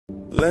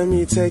Let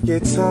me take your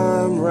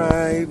time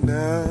right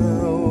now.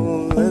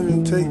 Let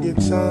me take your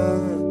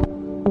time.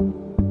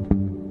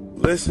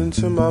 Listen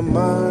to my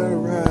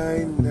mind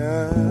right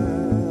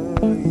now.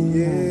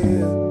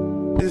 Yeah,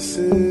 this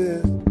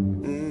is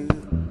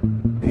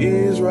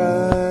Israel's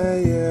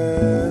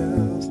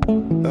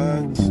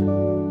thoughts.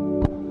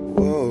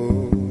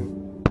 Whoa,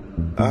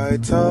 I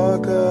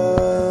talk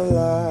a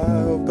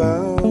lot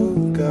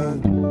about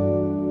God,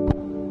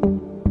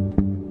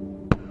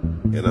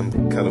 and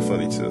I'm kind of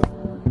funny too.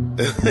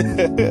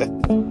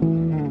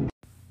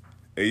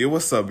 Hey, yo,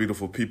 what's up,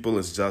 beautiful people?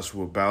 It's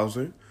Joshua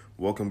Bowser.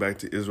 Welcome back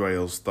to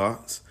Israel's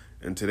Thoughts.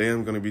 And today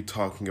I'm going to be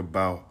talking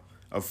about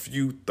a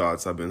few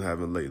thoughts I've been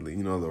having lately.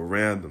 You know, the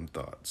random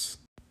thoughts.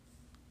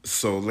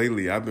 So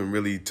lately I've been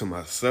really to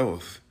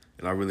myself,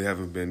 and I really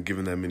haven't been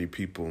giving that many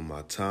people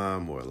my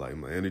time or like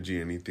my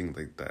energy, anything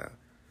like that.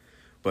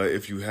 But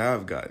if you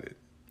have got it,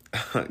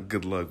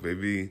 good luck,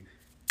 baby.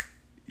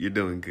 You're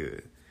doing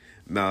good.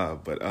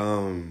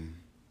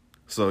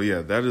 So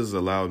yeah, that has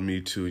allowed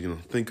me to,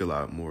 think a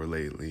lot more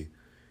lately.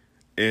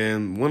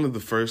 And one of the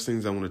first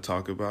things I want to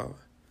talk about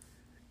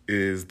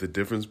is the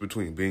difference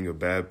between being a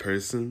bad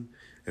person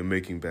and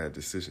making bad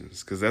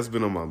decisions. Because that's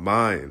been on my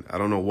mind. I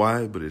don't know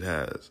why, but it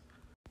has.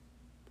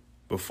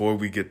 Before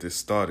we get this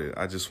started,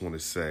 I just want to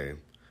say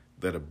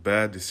that a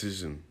bad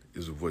decision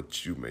is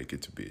what you make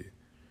it to be.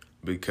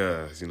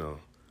 Because,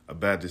 a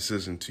bad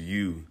decision to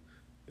you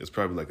is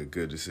probably like a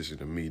good decision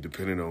to me,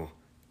 depending on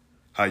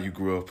how you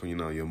grew up and,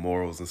 your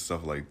morals and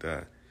stuff like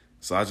that.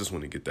 So I just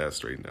want to get that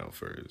straightened out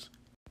first.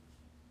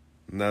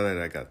 Now that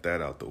I got that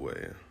out the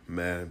way,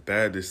 man,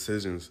 bad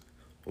decisions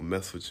will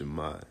mess with your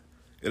mind.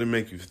 It'll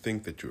make you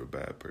think that you're a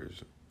bad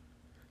person.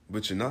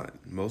 But you're not,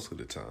 most of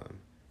the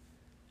time.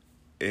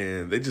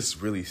 And they just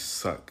really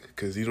suck,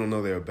 because you don't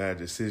know they're a bad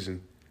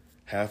decision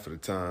half of the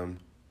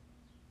time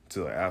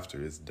till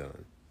after it's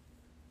done.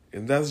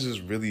 And that's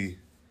just really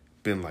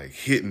been like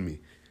hitting me,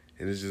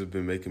 and it's just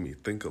been making me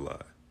think a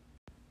lot.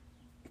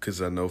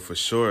 Because I know for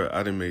sure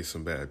I done made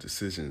some bad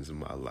decisions in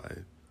my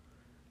life.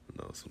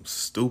 Some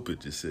stupid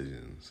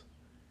decisions.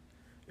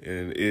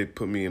 And it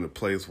put me in a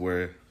place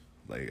where,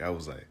 I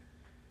was like,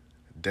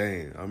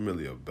 dang, I'm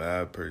really a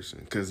bad person.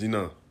 Because,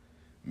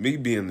 me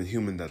being the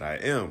human that I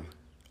am,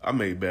 I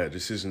made bad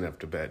decision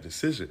after bad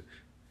decision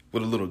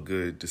with a little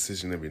good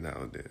decision every now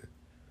and then.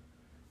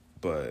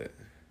 But,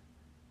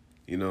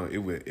 it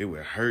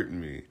would hurt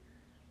me.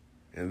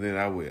 And then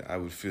I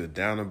would feel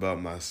down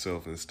about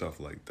myself and stuff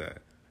like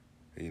that.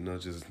 And,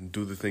 just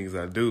do the things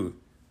I do.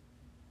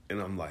 And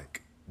I'm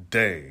like,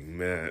 dang,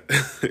 man,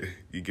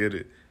 you get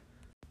it?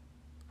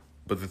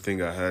 But the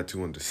thing I had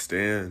to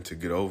understand to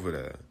get over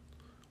that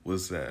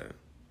was that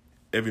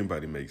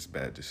everybody makes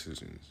bad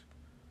decisions,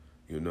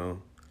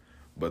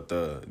 But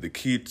the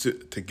key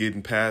to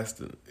getting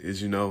past it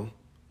is,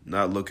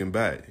 not looking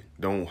back.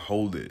 Don't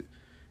hold it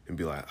and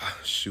be like,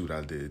 shoot,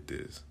 I did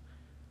this.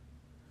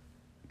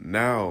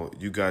 Now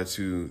you got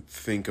to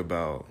think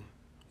about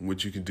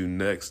what you can do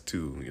next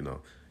to,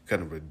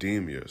 kind of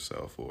redeem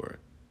yourself or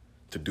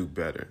to do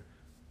better.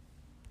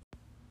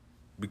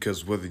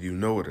 Because whether you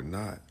know it or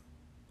not,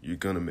 you're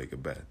going to make a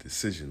bad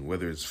decision,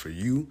 whether it's for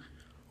you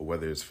or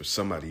whether it's for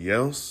somebody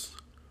else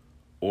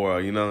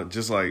or,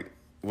 just like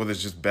whether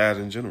it's just bad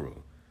in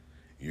general.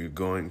 You're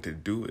going to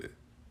do it.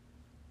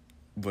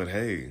 But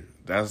hey,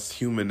 that's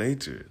human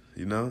nature,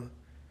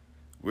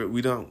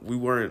 We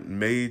weren't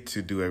made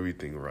to do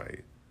everything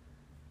right.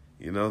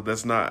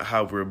 That's not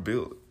how we're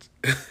built.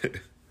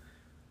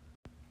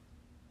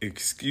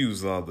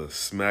 Excuse all the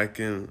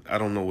smacking. I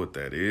don't know what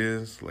that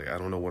is. I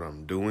don't know what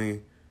I'm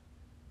doing.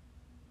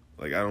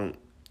 I don't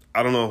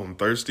know if I'm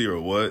thirsty or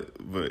what,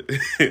 but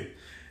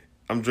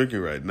I'm drinking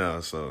right now,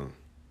 so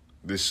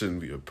this shouldn't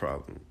be a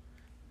problem.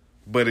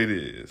 But it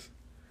is.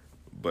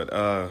 But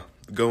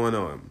going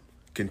on,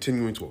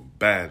 continuing to a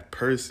bad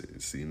person.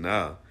 See,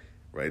 now,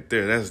 right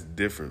there, that's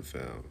different,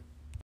 fam.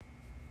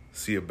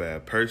 See, a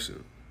bad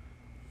person,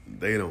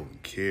 they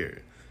don't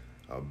care.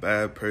 A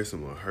bad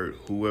person will hurt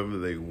whoever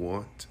they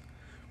want,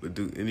 will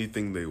do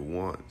anything they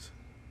want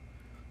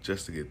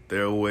just to get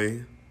their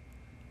way,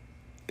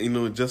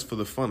 just for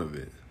the fun of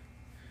it.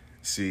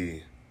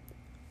 See,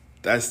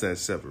 that's that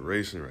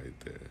separation right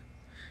there.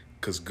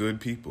 Because good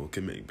people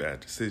can make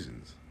bad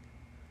decisions.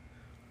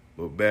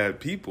 But bad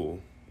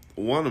people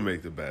want to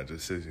make the bad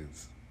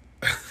decisions.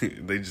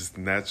 They just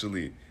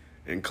naturally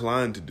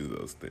inclined to do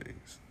those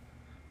things.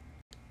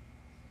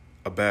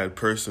 A bad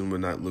person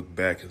would not look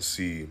back and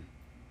see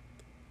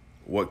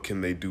what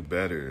can they do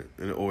better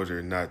in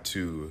order not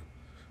to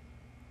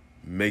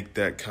make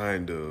that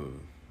kind of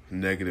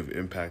negative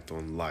impact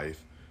on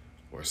life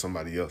or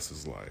somebody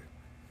else's life.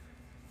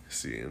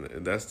 See,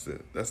 and that's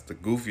the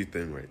goofy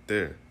thing right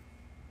there.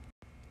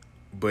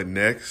 But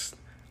next,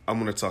 I'm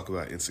going to talk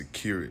about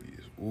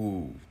insecurities.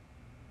 Ooh,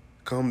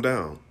 calm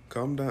down.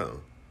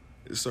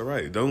 It's all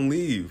right. Don't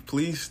leave.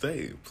 Please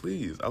stay.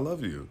 Please, I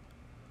love you.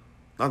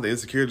 Not the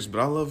insecurities,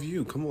 but I love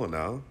you. Come on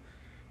now.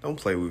 Don't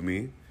play with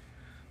me.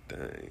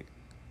 Dang.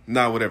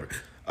 Nah, whatever.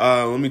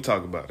 Let me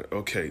talk about it.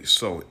 Okay,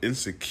 so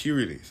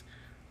insecurities.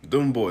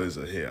 Them boys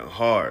are hitting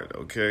hard,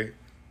 okay?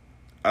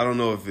 I don't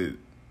know if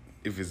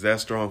it's that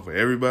strong for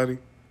everybody.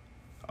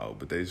 Oh,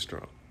 but they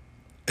strong.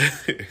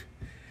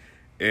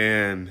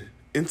 And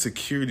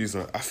insecurities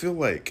are, I feel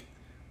like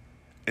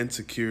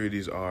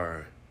insecurities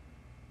are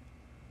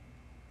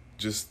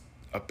just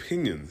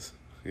opinions,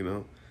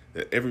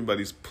 that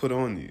everybody's put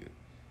on you.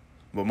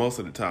 But most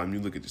of the time, you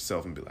look at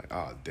yourself and be like,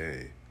 oh,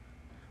 dang.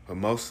 But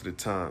most of the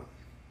time,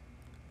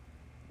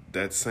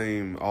 that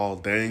same "oh,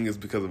 dang" is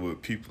because of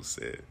what people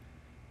said.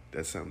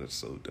 That sounded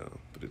so dumb,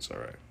 but it's all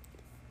right.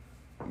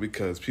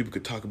 Because people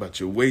could talk about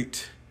your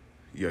weight,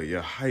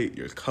 your height,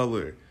 your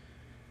color,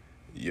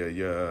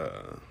 your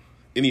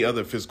any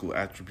other physical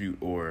attribute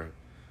or,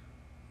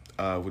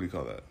 what do you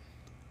call that?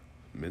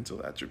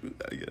 Mental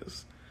attribute, I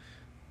guess.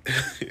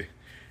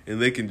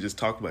 And they can just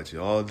talk about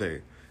you all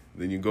day.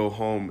 Then you go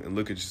home and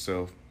look at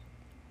yourself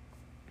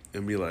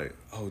and be like,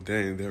 oh,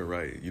 dang, they're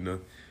right, You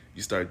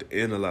start to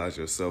analyze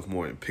yourself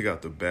more and pick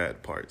out the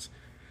bad parts.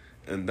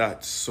 And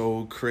that's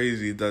so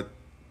crazy that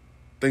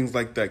things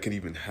like that can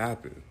even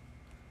happen.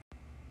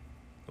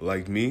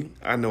 Like me,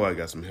 I know I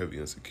got some heavy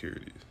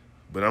insecurities,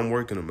 but I'm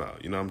working them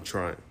out. I'm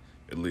trying,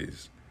 at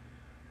least.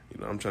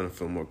 I'm trying to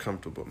feel more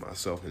comfortable with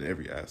myself in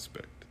every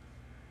aspect.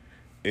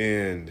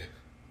 And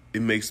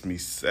it makes me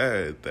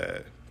sad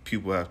that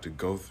people have to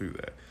go through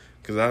that.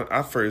 Because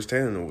I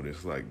firsthand know what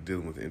it's like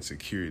dealing with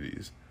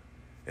insecurities.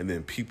 And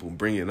then people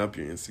bringing up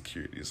your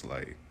insecurities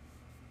like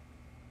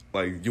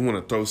you want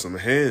to throw some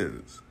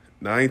hands.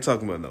 Now, I ain't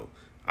talking about no.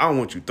 I don't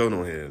want you to throw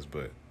no hands,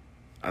 but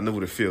I know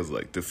what it feels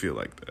like to feel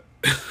like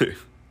that.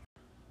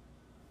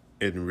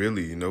 And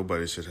really,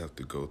 nobody should have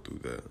to go through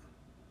that.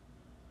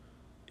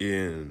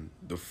 And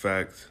the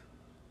fact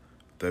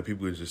that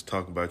people can just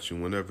talk about you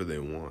whenever they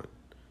want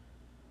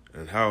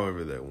and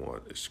however they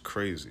want, it's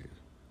crazy.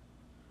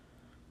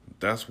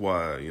 That's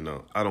why,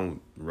 I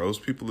don't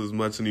roast people as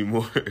much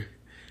anymore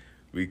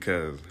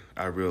because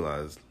I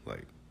realized,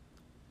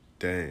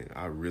 dang,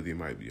 I really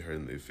might be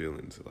hurting their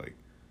feelings,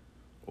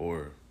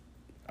 or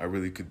I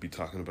really could be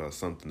talking about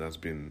something that's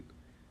been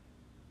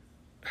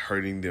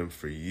hurting them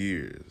for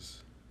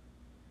years.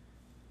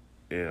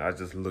 And I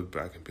just look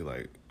back and be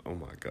like, oh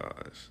my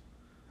gosh,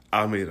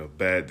 I made a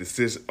bad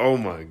decision. Oh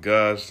my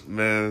gosh,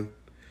 man.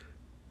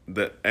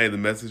 The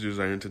messages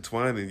are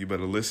intertwined and you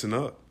better listen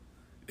up.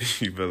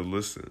 You better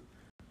listen.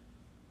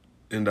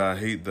 And I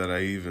hate that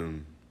I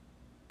even,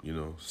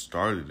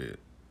 started it.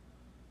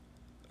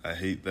 I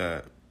hate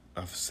that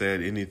I've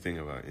said anything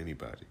about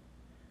anybody.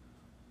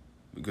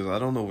 Because I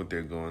don't know what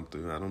they're going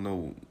through. I don't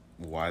know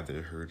why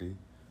they're hurting.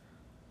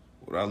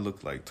 What I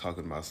look like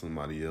talking about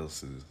somebody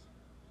else's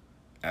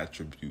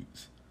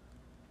attributes.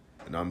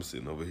 And I'm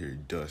sitting over here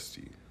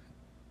dusty.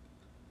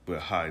 But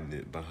hiding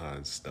it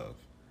behind stuff.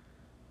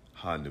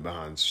 Hiding it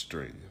behind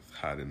strength.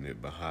 Hiding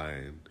it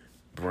behind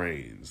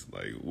brains.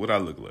 What I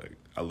look like?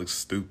 I look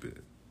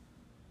stupid.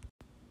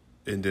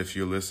 And if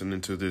you're listening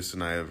to this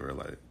and I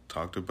ever,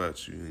 talked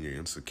about you and your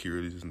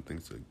insecurities and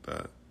things like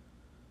that,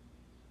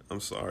 I'm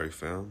sorry,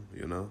 fam,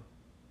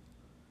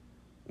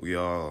 We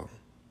all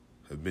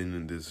have been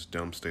in this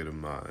dumb state of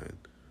mind,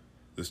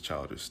 this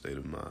childish state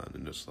of mind,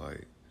 and it's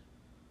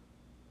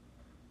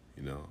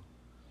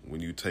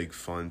when you take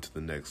fun to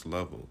the next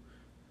level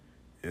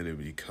and it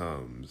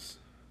becomes,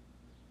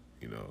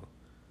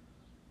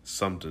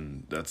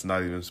 something that's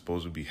not even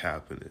supposed to be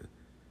happening.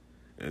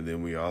 And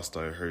then we all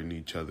start hurting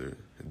each other.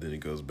 And then it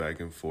goes back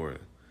and forth.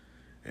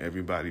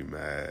 Everybody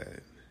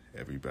mad.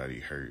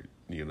 Everybody hurt,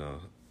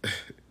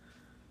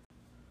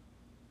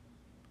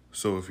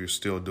 So if you're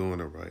still doing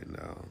it right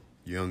now,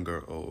 young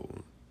or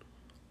old,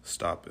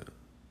 stop it.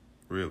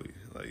 Really,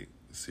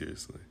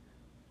 seriously.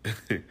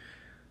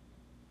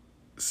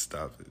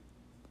 Stop it.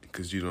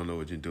 Because you don't know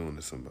what you're doing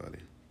to somebody.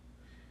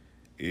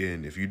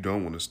 And if you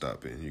don't want to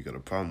stop it and you got a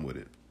problem with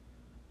it,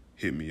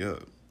 hit me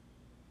up.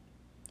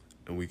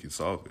 And we can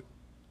solve it.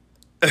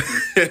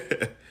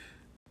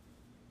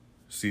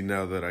 See,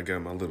 now that I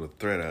got my little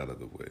threat out of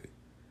the way,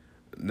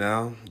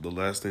 now the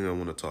last thing I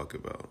want to talk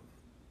about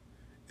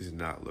is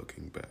not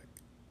looking back.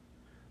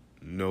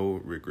 No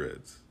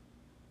regrets.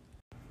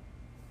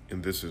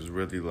 And this is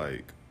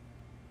really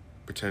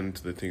pretending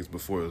to the things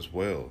before as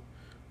well,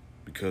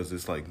 because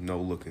it's no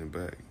looking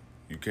back.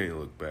 You can't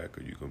look back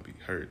or you're going to be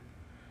hurt.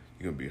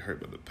 You're going to be hurt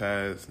by the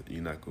past.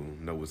 You're not going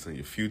to know what's in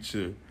your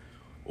future,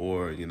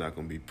 or you're not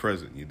going to be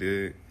present. You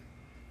dig?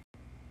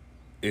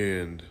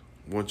 And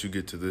once you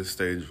get to this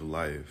stage of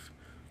life,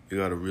 you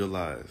got to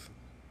realize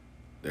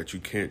that you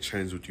can't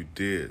change what you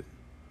did,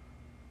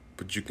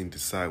 but you can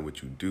decide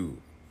what you do.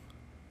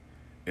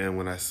 And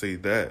when I say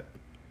that,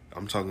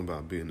 I'm talking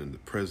about being in the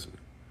present.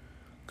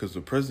 Because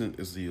the present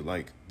is the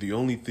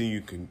only thing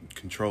you can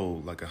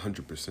control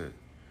 100%.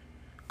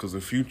 Because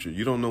the future,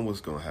 you don't know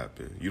what's going to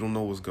happen. You don't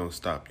know what's going to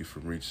stop you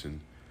from reaching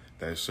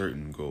that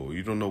certain goal.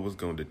 You don't know what's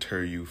going to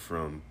deter you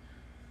from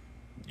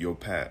your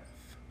path.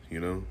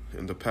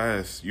 In the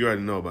past, you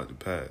already know about the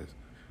past.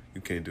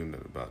 You can't do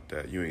nothing about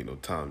that. You ain't no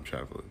time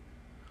traveling.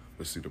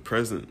 But see, the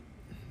present,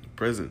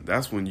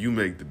 that's when you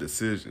make the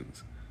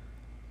decisions.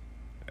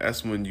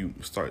 that's when you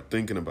start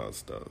thinking about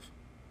stuff.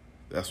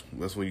 That's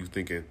when you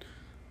thinking,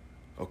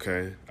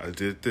 okay, I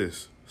did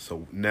this.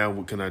 So now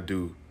what can I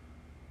do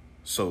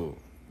so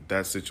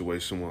that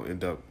situation won't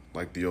end up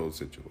like the old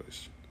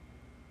situation?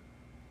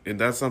 And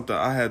that's something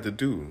I had to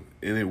do,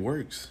 and it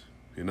works,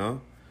 you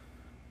know?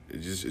 It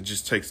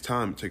just takes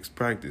time, it takes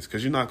practice,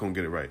 because you're not going to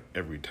get it right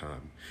every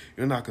time.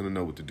 You're not going to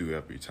know what to do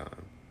every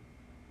time.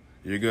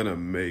 You're going to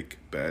make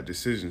bad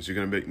decisions. You're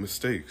going to make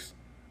mistakes.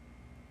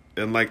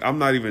 And, like, I'm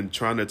not even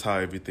trying to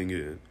tie everything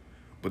in,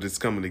 but it's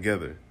coming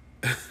together.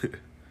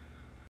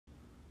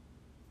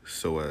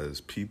 So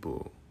as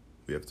people,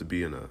 we have to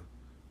be in a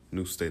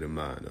new state of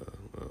mind,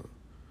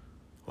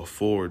 a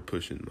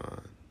forward-pushing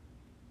mind,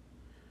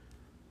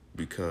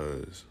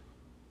 because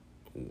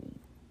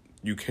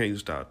you can't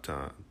stop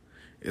time.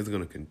 It's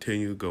going to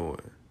continue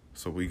going.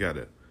 So we got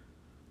to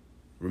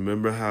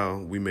remember how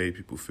we made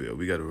people feel.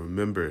 We got to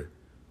remember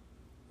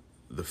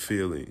the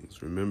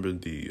feelings, remember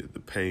the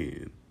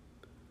pain,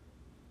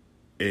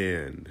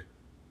 and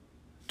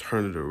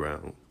turn it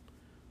around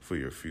for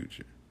your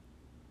future.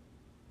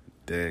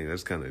 Dang,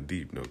 that's kind of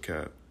deep, no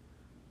cap.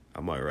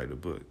 I might write a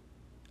book.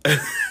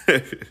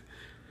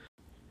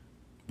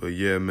 But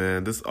yeah,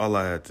 man, that's all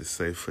I had to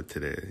say for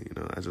today. You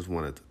know, I just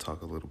wanted to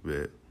talk a little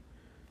bit.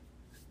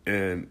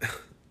 And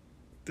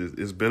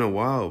it's been a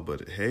while,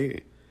 but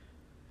hey,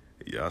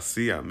 y'all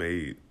see I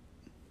made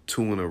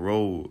 2 in a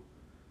row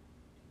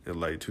in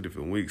like 2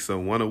 different weeks. So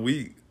 1 a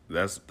week,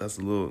 that's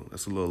a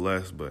little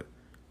less, but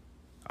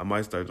I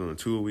might start doing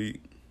 2 a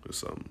week or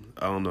something.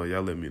 I don't know.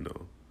 Y'all let me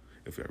know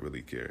if y'all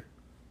really care.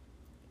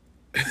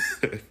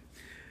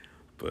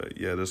 But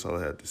yeah, that's all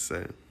I had to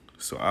say.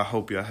 So I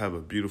hope y'all have a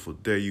beautiful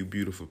day, you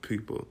beautiful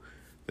people.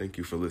 Thank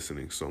you for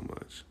listening so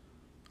much.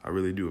 I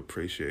really do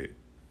appreciate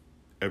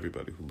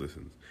everybody who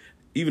listens.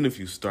 Even if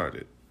you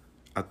started,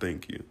 I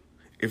thank you.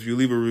 If you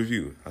leave a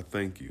review, I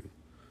thank you.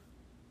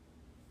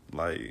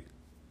 Like,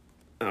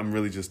 I'm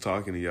really just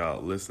talking to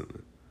y'all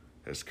listening.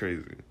 That's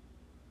crazy.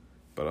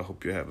 But I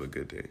hope you have a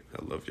good day.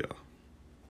 I love y'all.